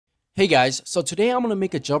Hey guys, so today I'm going to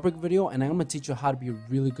make a jailbreak video and I'm going to teach you how to be a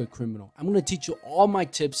really good criminal. I'm going to teach you all my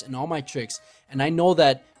tips and all my tricks, and I know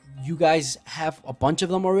that you guys have a bunch of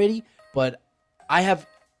them already, but I have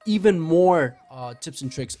even more tips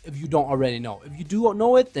and tricks if you don't already know. If you do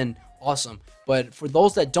know it, then awesome. But for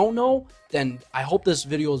those that don't know, then I hope this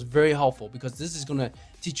video is very helpful because this is going to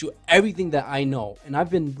teach you everything that I know. And I've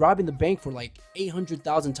been robbing the bank for like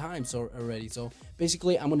 800,000 times already. So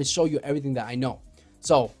basically, I'm going to show you everything that I know.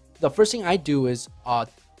 So the first thing I do is I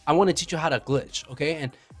want to teach you how to glitch, okay?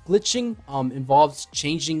 And glitching involves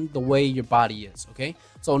changing the way your body is, okay?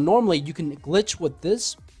 So normally you can glitch with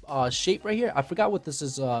this shape right here. I forgot what this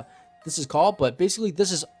is called, but basically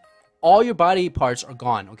this is all your body parts are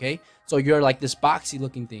gone, okay? So you're like this boxy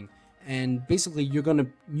looking thing, and basically you're gonna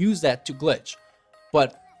use that to glitch.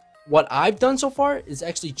 But what I've done so far is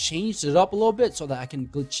actually changed it up a little bit so that I can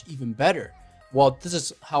glitch even better. Well, this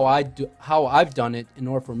is how I've done it in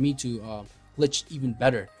order for me to glitch even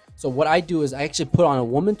better. So what I do is I actually put on a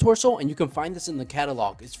woman torso, and you can find this in the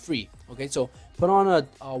catalog. It's free. Okay, so put on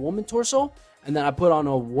a woman torso, and then I put on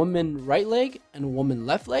a woman right leg and a woman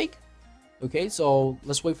left leg. Okay, so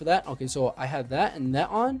let's wait for that. Okay, so I have that and that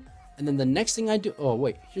on, and then the next thing I do. Oh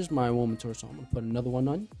wait, here's my woman torso. I'm gonna put another one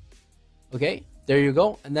on. Okay, there you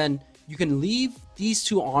go, and then you can leave these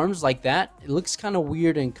two arms like that. It looks kind of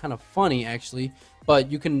weird and kind of funny actually,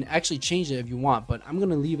 but you can actually change it if you want. But I'm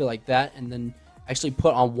gonna leave it like that and then actually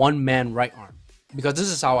put on one man right arm because this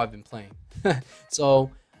is how I've been playing.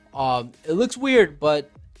 So it looks weird,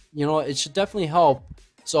 but you know, it should definitely help.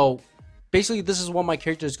 So basically this is what my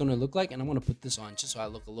character is gonna look like, and I'm gonna put this on just so I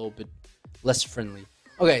look a little bit less friendly.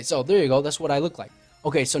 Okay, so there you go, that's what I look like.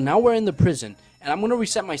 Okay, so now we're in the prison, and I'm gonna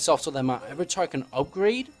reset myself so that my avatar can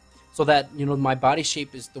upgrade, so that, you know, my body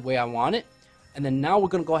shape is the way I want it. And then now we're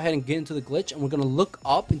gonna go ahead and get into the glitch, and we're gonna look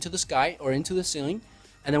up into the sky or into the ceiling,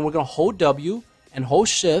 and then we're gonna hold W and hold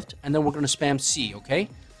shift, and then we're gonna spam C. Okay,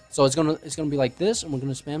 so it's gonna be like this, and we're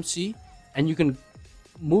gonna spam C, and you can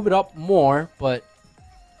move it up more, but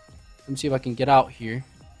let me see if I can get out here.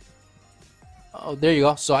 Oh, there you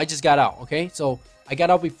go. So I just got out. Okay, so I got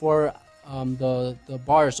out before the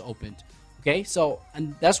bars opened. Okay, so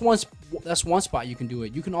and that's one spot you can do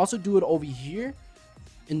it. You can also do it over here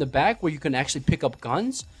in the back where you can actually pick up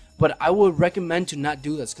guns, but I would recommend to not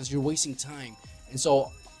do this because you're wasting time. And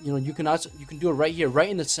so, you know, you can do it right here, right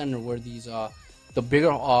in the center where these the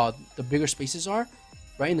bigger spaces are,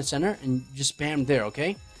 right in the center, and just spam there.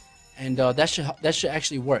 Okay, and that should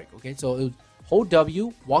actually work. Okay, so hold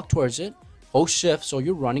W, walk towards it, hold shift, so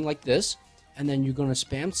you're running like this. And then you're gonna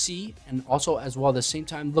spam C, and also as well at the same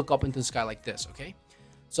time look up into the sky like this. Okay,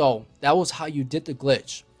 so that was how you did the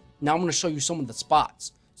glitch. Now I'm gonna show you some of the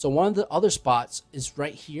spots. So one of the other spots is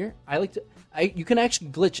right here. You can actually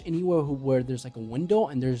glitch anywhere where there's like a window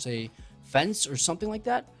and there's a fence or something like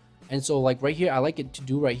that. And so like right here, I like it to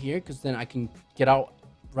do right here because then I can get out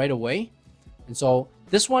right away. And so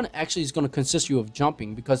this one actually is gonna consist you of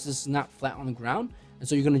jumping because this is not flat on the ground. And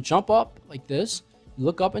so you're gonna jump up like this,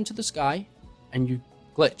 look up into the sky, and you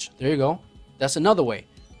glitch. There you go. That's another way.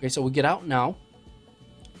 Okay, so we get out now,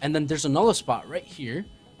 and then there's another spot right here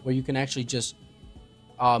where you can actually just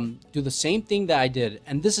do the same thing that I did,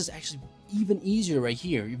 and this is actually even easier right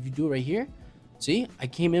here. If you do it right here, see, I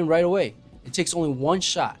came in right away. It takes only one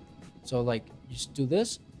shot. So like, you just do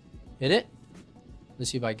this, hit it.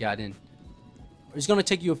 Let's see if I got in. It's gonna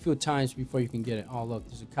take you a few times before you can get it. Oh look,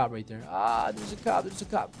 there's a cop right there. Ah, there's a cop. There's a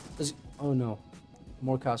cop. Oh no,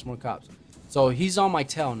 more cops, more cops. So he's on my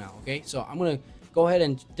tail now, okay? So I'm gonna go ahead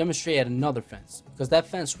and demonstrate at another fence because that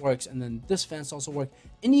fence works, and then this fence also works.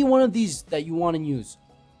 Any one of these that you want to use.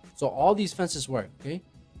 So all these fences work, okay?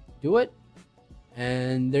 Do it,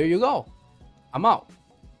 and there you go. I'm out.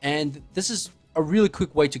 And this is a really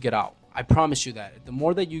quick way to get out. I promise you that. The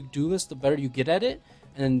more that you do this, the better you get at it.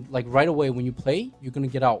 And like right away when you play, you're gonna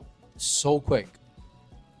get out so quick.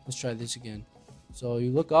 Let's try this again. So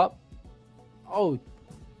you look up. Oh,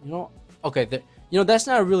 you know. Okay, you know, that's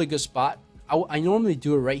not a really good spot. I normally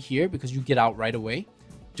do it right here because you get out right away.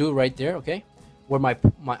 Do it right there, okay? Where my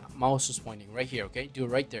mouse is pointing, right here, okay? Do it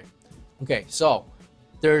right there. Okay, so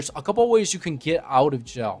there's a couple ways you can get out of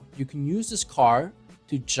jail. You can use this car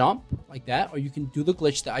to jump like that, or you can do the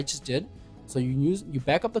glitch that I just did. So you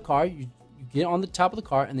back up the car, you get on the top of the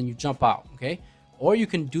car, and then you jump out, okay? Or you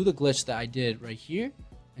can do the glitch that I did right here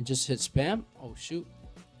and just hit spam. Oh, shoot.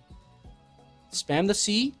 Spam the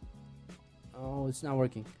C. Oh, it's not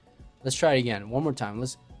working. Let's try it again. One more time.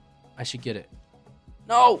 I should get it.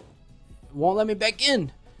 No! It won't let me back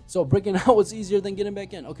in. So breaking out was easier than getting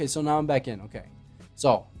back in. Okay, so now I'm back in. Okay.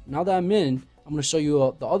 So now that I'm in, I'm going to show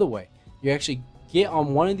you the other way. You actually get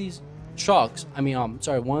on one of these trucks,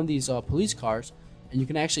 sorry, one of these police cars, and you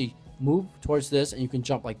can actually move towards this, and you can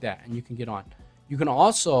jump like that, and you can get on. You can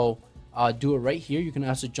also do it right here. You can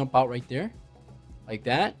also jump out right there like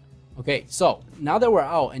that. Okay, so now that we're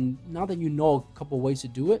out, and now that you know a couple ways to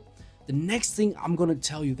do it, the next thing I'm going to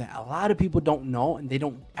tell you that a lot of people don't know and they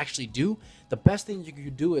don't actually do, the best thing you can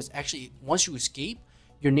do is actually, once you escape,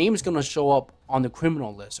 your name is going to show up on the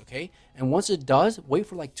criminal list, okay? And once it does, wait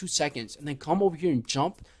for like 2 seconds and then come over here and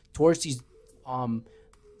jump towards these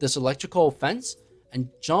this electrical fence, and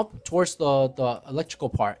jump towards the electrical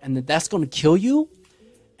part, and then that's going to kill you.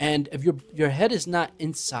 And if your head is not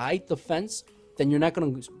inside the fence, then you're not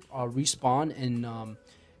going to respawn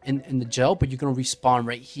in the jail, but you're going to respawn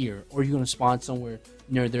right here, or you're going to spawn somewhere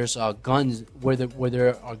near there's guns, where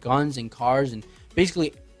there are guns and cars, and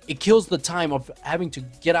basically it kills the time of having to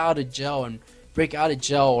get out of jail and break out of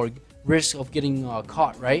jail, or risk of getting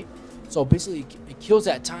caught, right? So basically it kills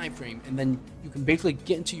that time frame, and then you can basically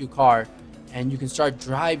get into your car and you can start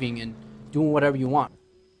driving and doing whatever you want.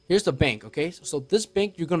 Here's the bank, okay? So this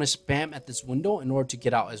bank, you're going to spam at this window in order to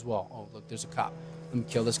get out as well. Oh, look, there's a cop. Let me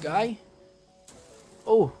kill this guy.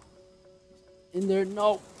 Oh, in there.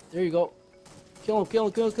 No, there you go. Kill him, kill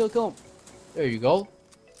him, kill him, kill him, kill him. There you go.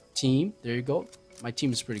 Team, there you go. My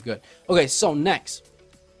team is pretty good. Okay, so next,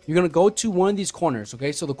 you're going to go to one of these corners,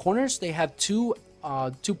 okay? So the corners, they have two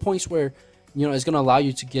points where, you know, it's going to allow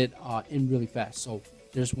you to get in really fast. So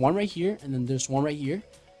there's one right here, and then there's one right here.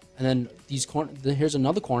 And then here's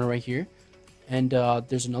another corner right here, and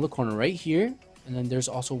there's another corner right here, and then there's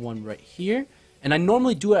also one right here. And I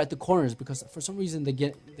normally do it at the corners because for some reason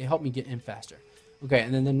they help me get in faster. Okay,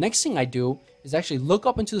 and then the next thing I do is actually look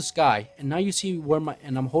up into the sky, and now you see where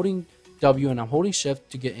I'm holding W and I'm holding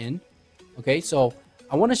Shift to get in. Okay, so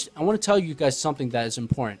I want to tell you guys something that is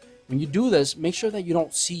important. When you do this, make sure that you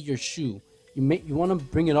don't see your shoe. You want to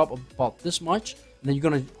bring it up about this much, and then you're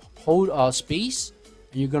gonna hold space.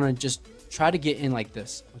 And you're gonna just try to get in like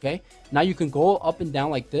this. Okay, now you can go up and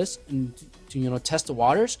down like this and to test the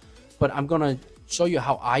waters, but I'm gonna show you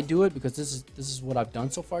how I do it, because this is what I've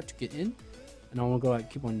done so far to get in. And I'm gonna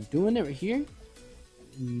keep on doing it right here,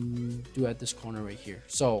 and do it at this corner right here.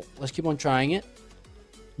 So let's keep on trying it,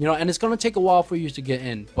 and it's gonna take a while for you to get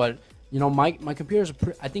in, but my computer's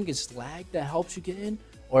I think it's lag that helps you get in,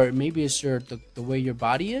 or maybe it's the way your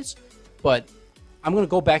body is, but I'm going to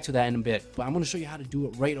go back to that in a bit, but I'm going to show you how to do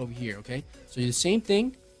it right over here, okay? So the same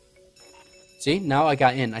thing. See, now I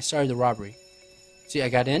got in. I started the robbery. See, I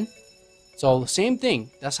got in. So the same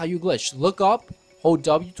thing. That's how you glitch. Look up, hold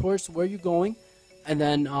W towards where you're going, and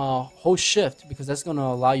then hold Shift, because that's going to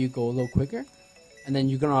allow you to go a little quicker. And then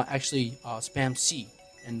you're going to actually spam C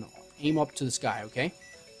and aim up to the sky, okay?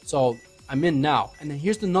 So I'm in now. And then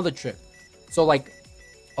here's another trick. So like,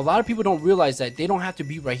 a lot of people don't realize that they don't have to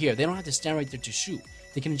be right here. They don't have to stand right there to shoot.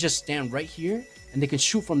 They can just stand right here, and they can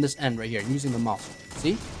shoot from this end right here using the mouse.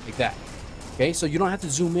 See? Like that. Okay? So you don't have to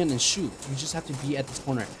zoom in and shoot. You just have to be at this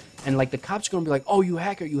corner. And like the cops are going to be like, oh, you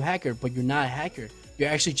hacker. But you're not a hacker. You're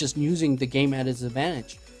actually just using the game at its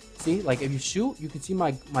advantage. See? Like if you shoot, you can see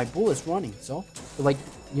my bullets running. So like,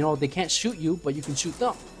 they can't shoot you, but you can shoot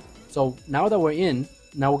them. So now that we're in,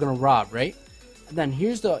 now we're going to rob, right? And then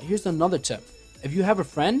here's another tip. If you have a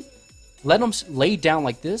friend, let him lay down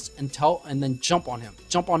like this and then jump on him.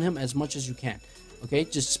 Jump on him as much as you can. Okay,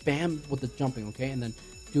 just spam with the jumping. Okay, and then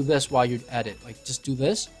do this while you're at it. Like just do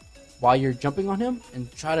this while you're jumping on him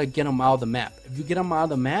and try to get him out of the map. If you get him out of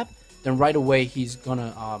the map, then right away he's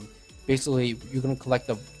gonna basically you're gonna collect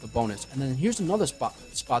the bonus. And then here's another spot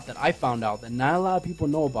that I found out that not a lot of people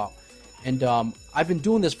know about. And I've been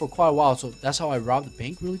doing this for quite a while, so that's how I rob the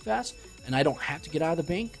bank really fast, and I don't have to get out of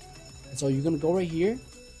the bank. And so you're going to go right here,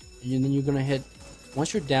 and then you're going to hit,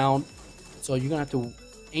 once you're down, so you're going to have to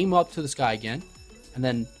aim up to the sky again. And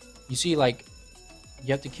then you see, like,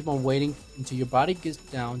 you have to keep on waiting until your body gets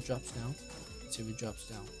down, drops down. Let's see if it drops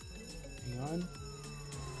down. Hang on.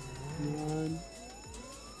 Hang on.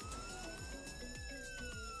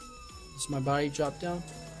 Does my body drop down?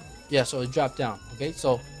 Yeah, so it dropped down. Okay,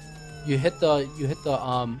 so you hit the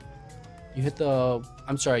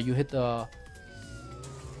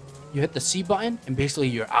C button, and basically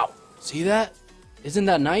you're out. See that? Isn't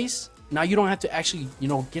that nice? Now you don't have to actually,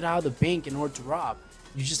 get out of the bank in order to rob.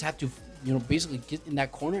 You just have to, basically get in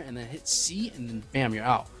that corner and then hit C, and then bam, you're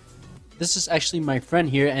out. This is actually my friend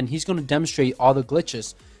here, and he's going to demonstrate all the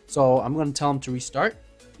glitches. So I'm going to tell him to restart.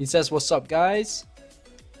 He says, "What's up, guys?"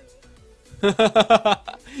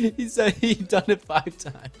 He said he done it 5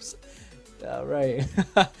 times. Yeah, right.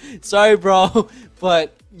 Sorry, bro,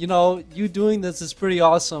 but you doing this is pretty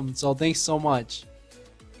awesome, so thanks so much.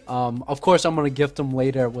 Of course, I'm gonna gift him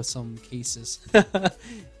later with some cases.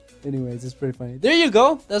 Anyways, it's pretty funny. There you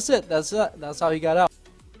go. That's it. That's it. That's how he got out.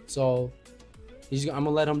 So I'm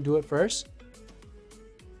gonna let him do it first.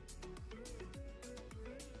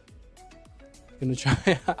 Gonna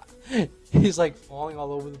try. He's like falling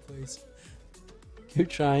all over the place. Keep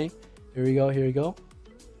trying. Here we go. Here we go.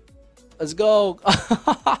 Let's go.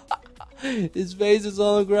 His face is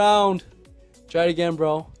on the ground. Try it again,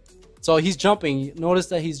 bro. So he's jumping. Notice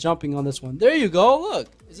that he's jumping on this one. There you go. Look.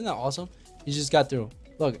 Isn't that awesome? He just got through.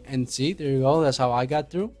 Look, and see, there you go. That's how I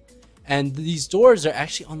got through. And these doors are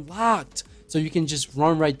actually unlocked, so you can just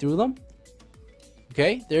run right through them.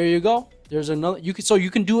 Okay, there you go. There's another. You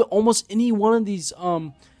can do it almost any one of these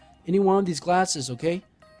glasses. Okay,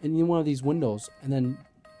 any one of these windows. And then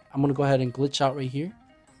I'm gonna go ahead and glitch out right here.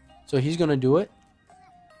 So he's gonna do it.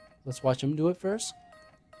 Let's watch him do it first.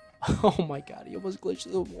 Oh my God, he almost glitched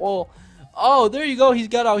through the wall. Oh, there you go. He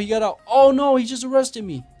got out. He got out. Oh no, he just arrested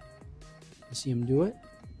me. Let's see him do it.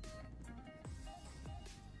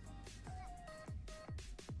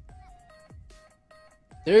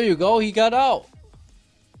 There you go. He got out.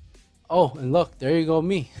 Oh, and look, there you go,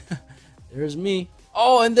 me. There's me.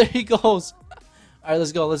 Oh, and there he goes. All right,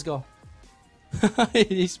 let's go. Let's go.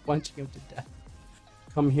 He's punching him to death.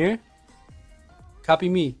 Come here. Copy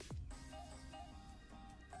me.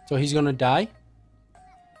 So he's gonna die.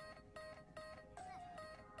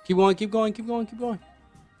 Keep going, keep going, keep going, keep going.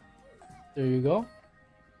 There you go.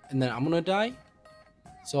 And then I'm gonna die.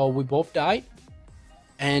 So we both died.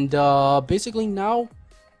 And basically now,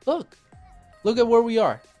 look at where we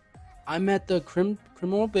are. I'm at the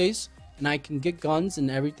criminal base, and I can get guns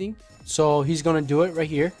and everything. So he's gonna do it right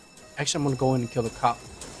here. Actually, I'm gonna go in and kill the cop.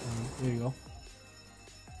 There you go.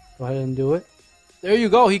 Go ahead and do it. There you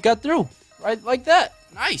go. He got through. Right like that.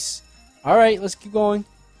 Nice. All right, let's keep going.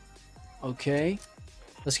 Okay.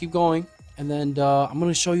 Let's keep going. And then I'm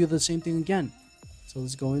going to show you the same thing again. So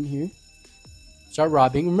let's go in here. Start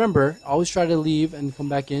robbing. Remember, always try to leave and come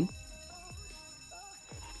back in.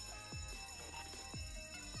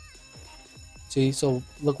 See, so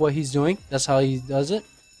look what he's doing. That's how he does it.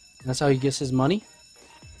 That's how he gets his money.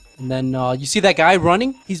 And then you see that guy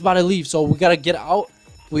running? He's about to leave. So we got to get out.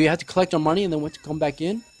 We have to collect our money and then we have to come back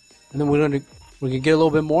in. And then we're gonna get a little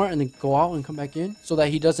bit more and then go out and come back in, so that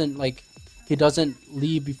he doesn't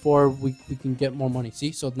leave before we can get more money.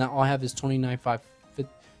 See, so now all I have is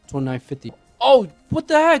 29.50. Oh, what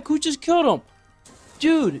the heck? Who just killed him?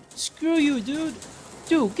 Dude, screw you, dude.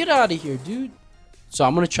 Dude, get out of here, dude. So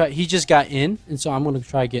I'm gonna try. He just got in, and so I'm gonna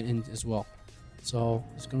try to get in as well. So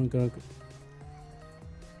it's gonna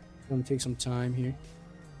take some time here.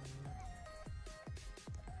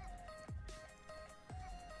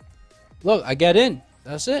 Look, I got in.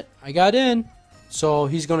 That's it. I got in. So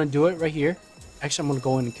he's gonna do it right here. Actually, I'm gonna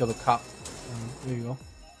go in and kill the cop. There you go.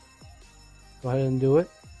 Go ahead and do it.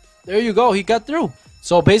 There you go. He got through.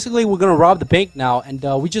 So basically, we're gonna rob the bank now, and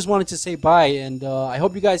we just wanted to say bye. And I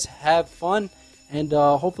hope you guys have fun, and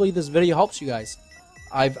hopefully this video helps you guys.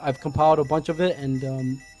 I've compiled a bunch of it,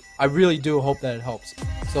 and I really do hope that it helps.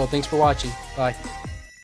 So thanks for watching. Bye.